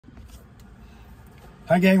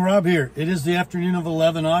Hi gang, Rob here. It is the afternoon of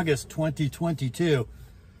 11 August 2022.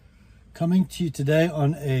 Coming to you today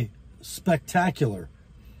on a spectacular,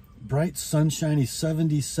 bright, sunshiny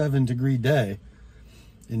 77-degree day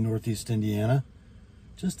in Northeast Indiana.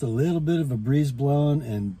 Just a little bit of a breeze blowing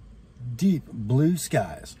and deep blue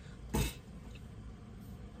skies.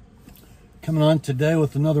 Coming on today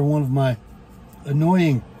with another one of my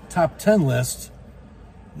annoying top 10 lists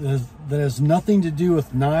that has nothing to do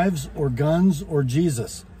with knives or guns or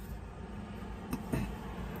Jesus.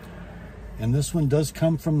 And this one does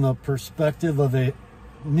come from the perspective of a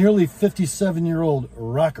nearly 57-year-old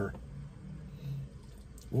rocker.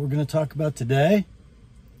 What we're going to talk about today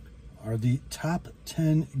are the top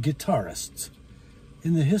 10 guitarists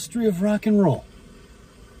in the history of rock and roll.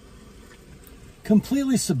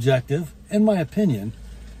 Completely subjective, in my opinion,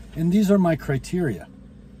 and these are my criteria.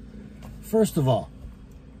 First of all,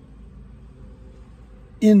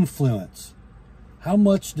 influence. How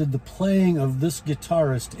much did the playing of this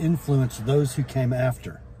guitarist influence those who came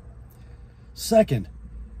after? Second,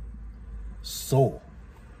 soul.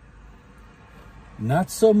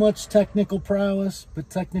 Not so much technical prowess,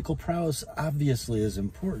 but technical prowess obviously is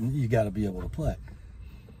important. You got to be able to play.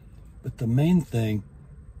 But the main thing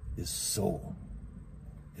is soul,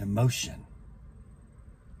 emotion,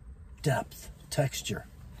 depth, texture.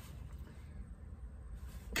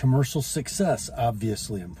 Commercial success,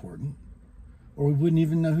 obviously important, or we wouldn't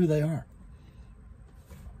even know who they are.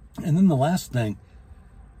 And then the last thing,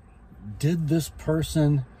 did this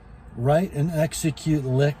person write and execute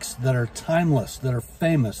licks that are timeless, that are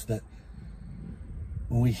famous, that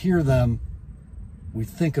when we hear them, we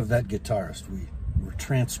think of that guitarist. We're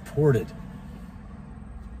transported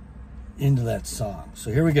into that song.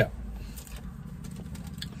 So here we go.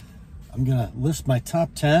 I'm going to list my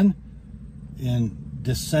top 10 in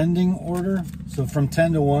descending order, so from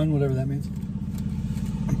 10 to 1, whatever that means.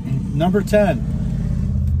 Number 10,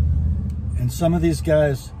 and some of these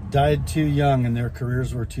guys died too young and their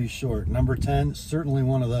careers were too short. Number 10, certainly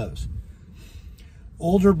one of those.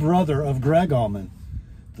 Older brother of Greg Allman,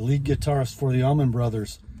 the lead guitarist for the Allman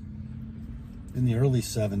Brothers in the early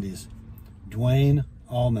 70s, Duane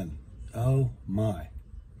Allman. Oh my.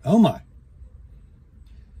 Oh my.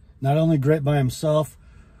 Not only great by himself,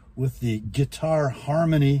 with the guitar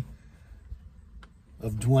harmony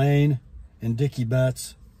of Duane and Dickie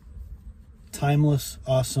Betts. Timeless,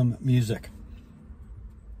 awesome music.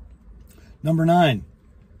 Number 9,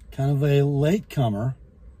 kind of a latecomer,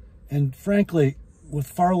 and frankly, with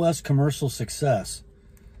far less commercial success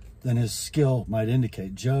than his skill might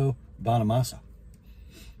indicate, Joe Bonamassa.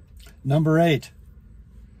 Number 8,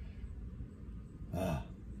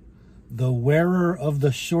 the wearer of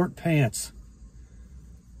the short pants,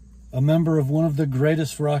 a member of one of the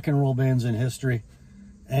greatest rock and roll bands in history,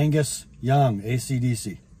 Angus Young,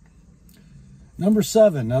 AC/DC. Number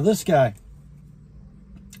 7, now this guy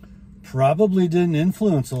probably didn't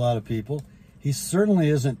influence a lot of people. He certainly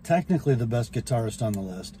isn't technically the best guitarist on the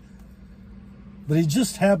list, but he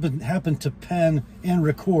just happened to pen and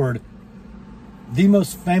record the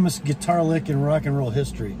most famous guitar lick in rock and roll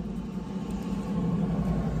history.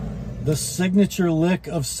 The signature lick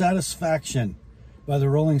of Satisfaction by the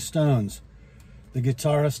Rolling Stones. The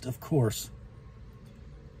guitarist, of course,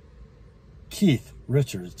 Keith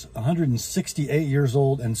Richards, 168 years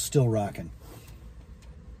old and still rocking.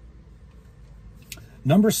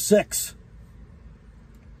 Number 6,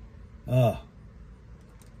 the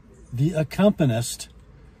accompanist,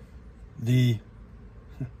 the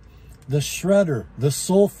shredder, the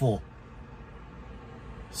soulful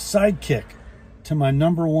sidekick to my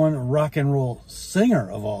number 1 rock and roll singer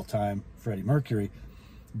of all time, Freddie Mercury,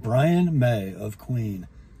 Brian May of Queen.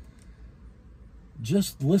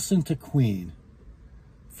 Just listen to Queen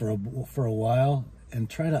for a while and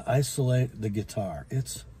try to isolate the guitar.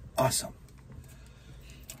 It's awesome.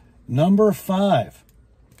 Number 5,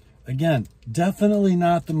 again, definitely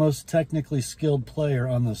not the most technically skilled player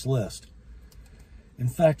on this list. In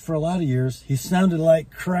fact, for a lot of years, he sounded like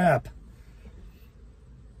crap.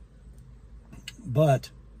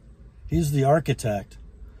 But he's the architect,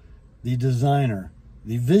 the designer,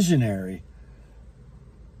 the visionary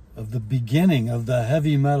of the beginning of the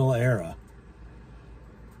heavy metal era.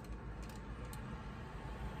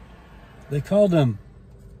 They called him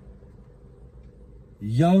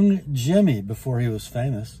Young Jimmy before he was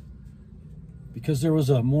famous, because there was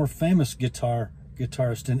a more famous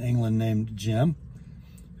guitarist in England named Jim,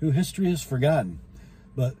 who history has forgotten.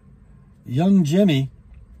 But Young Jimmy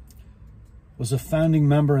was a founding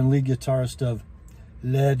member and lead guitarist of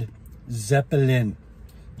Led Zeppelin.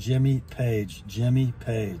 Jimmy Page.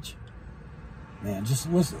 Man, just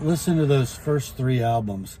listen to those first 3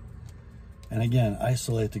 albums. And again,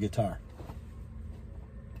 isolate the guitar.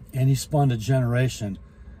 And he spawned a generation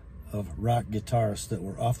of rock guitarists that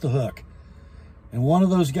were off the hook. And one of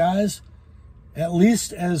those guys, at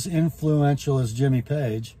least as influential as Jimmy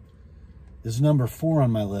Page, is number 4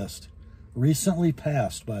 on my list. Recently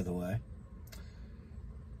passed, by the way.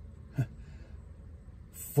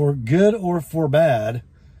 For good or for bad,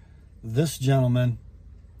 this gentleman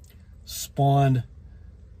spawned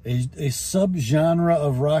a subgenre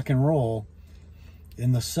of rock and roll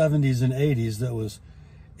in the 70s and 80s that was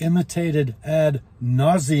imitated ad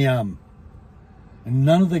nauseam. And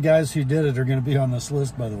none of the guys who did it are going to be on this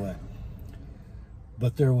list, by the way.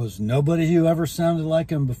 But there was nobody who ever sounded like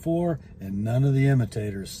him before, and none of the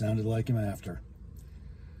imitators sounded like him after.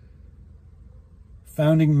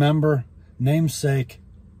 Founding member, namesake,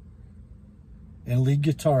 and lead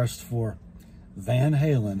guitarist for Van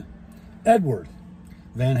Halen, Edward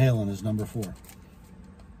Van Halen is number 4.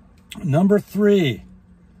 Number 3,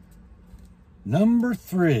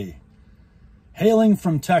 hailing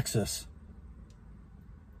from Texas,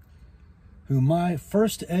 who my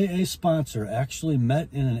first AA sponsor actually met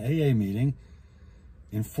in an AA meeting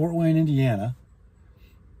in Fort Wayne, Indiana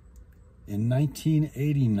in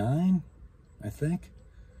 1989, I think.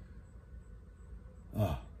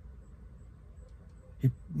 Oh. He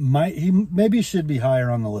maybe should be higher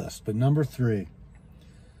on the list, but number 3,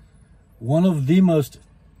 one of the most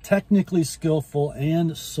technically skillful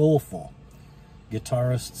and soulful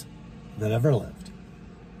guitarists that ever lived.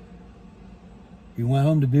 He went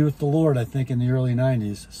home to be with the Lord, I think, in the early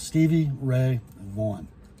 90s. Stevie Ray Vaughan.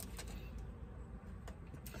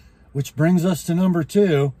 Which brings us to number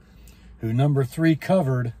 2, who number 3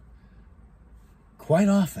 covered quite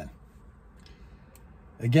often.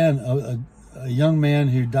 Again, a young man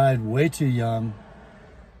who died way too young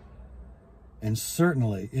and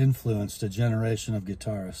certainly influenced a generation of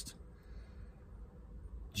guitarists.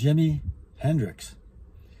 Jimi Hendrix,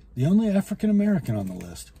 the only African-American on the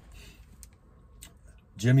list.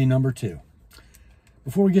 Jimmy, number 2.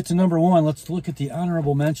 Before we get to number 1, let's look at the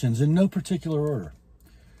honorable mentions in no particular order.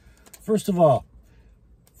 First of all,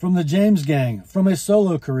 from the James Gang, from a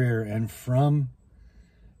solo career, and from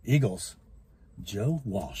Eagles, Joe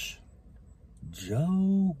Walsh.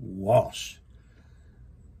 Joe Walsh.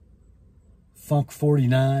 Funk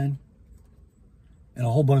 49, and a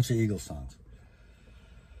whole bunch of Eagles songs.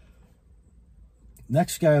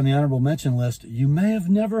 Next guy on the honorable mention list, you may have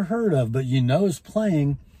never heard of, but you know is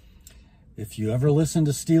playing if you ever listen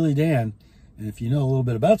to Steely Dan, and if you know a little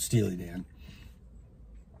bit about Steely Dan.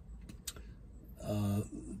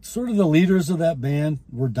 Sort of the leaders of that band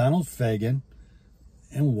were Donald Fagen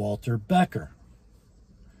and Walter Becker.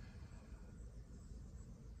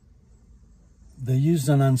 They used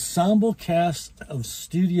an ensemble cast of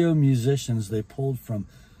studio musicians they pulled from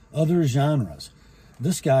other genres.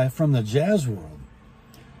 This guy from the jazz world,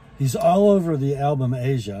 he's all over the album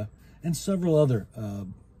Asia and several other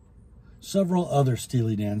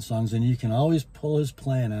Steely Dan songs, and you can always pull his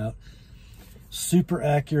playing out. Super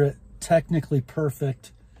accurate, technically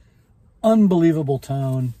perfect, unbelievable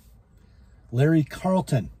tone. Larry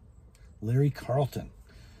Carlton.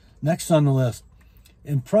 Next on the list,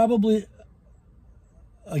 and probably,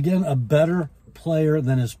 again, a better player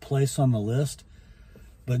than his place on the list,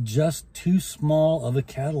 but just too small of a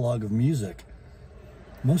catalog of music,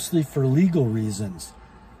 mostly for legal reasons.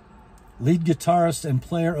 Lead guitarist and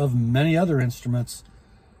player of many other instruments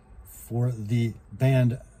for the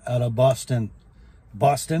band out of Boston,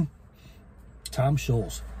 Tom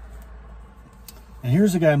Scholz. And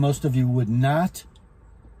here's a guy most of you would not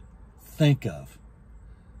think of.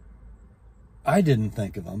 I didn't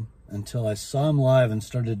think of him until I saw him live and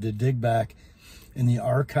started to dig back in the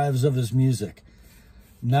archives of his music.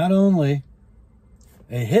 Not only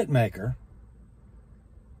a hit maker,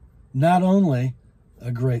 not only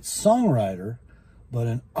a great songwriter, but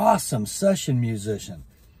an awesome session musician,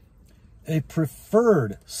 a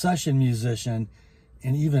preferred session musician,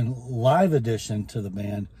 and even live addition to the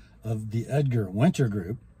band of the Edgar Winter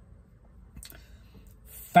Group.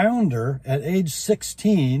 Founder at age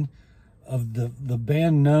 16 of the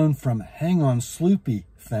band known from Hang On Sloopy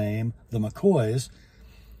fame, the McCoys.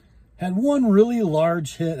 Had one really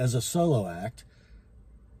large hit as a solo act,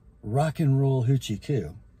 Rock and Roll Hoochie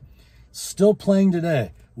Coo. Still playing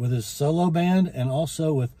today with his solo band and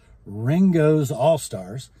also with Ringo's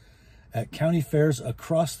All-Stars at county fairs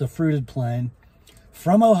across the fruited plain.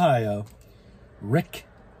 From Ohio, Rick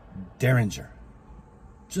Derringer.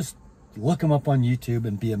 Just look him up on YouTube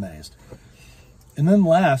and be amazed. And then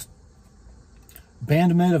last,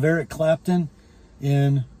 bandmate of Eric Clapton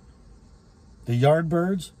in the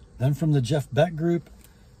Yardbirds, then from the Jeff Beck Group,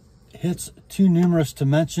 hits too numerous to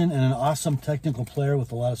mention, and an awesome technical player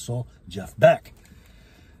with a lot of soul, Jeff Beck.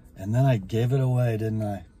 And then I gave it away, didn't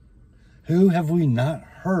I? Who have we not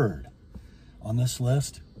heard on this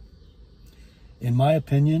list? In my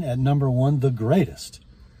opinion, at number one, the greatest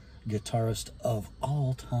guitarist of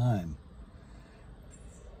all time.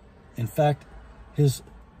 In fact, his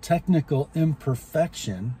technical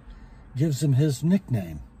imperfection gives him his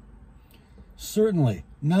nickname. Certainly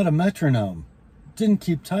not a metronome. Didn't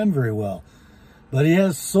keep time very well. But he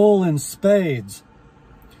has soul in spades.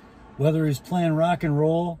 Whether he's playing rock and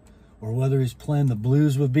roll or whether he's playing the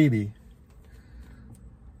blues with BB.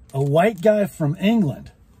 A white guy from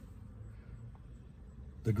England.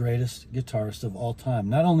 The greatest guitarist of all time.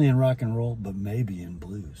 Not only in rock and roll, but maybe in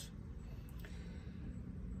blues.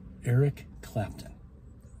 Eric Clapton.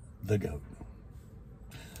 The GOAT.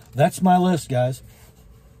 That's my list, guys.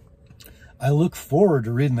 I look forward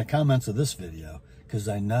to reading the comments of this video because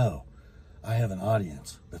I know I have an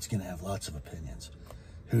audience that's going to have lots of opinions.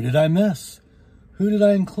 Who did I miss? Who did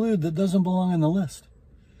I include that doesn't belong on the list?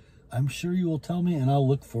 I'm sure you will tell me, and I'll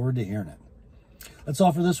look forward to hearing it. That's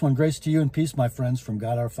all for this one. Grace to you and peace, my friends, from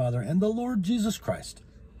God our Father and the Lord Jesus Christ.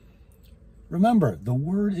 Remember, the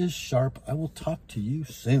word is sharp. I will talk to you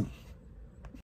soon.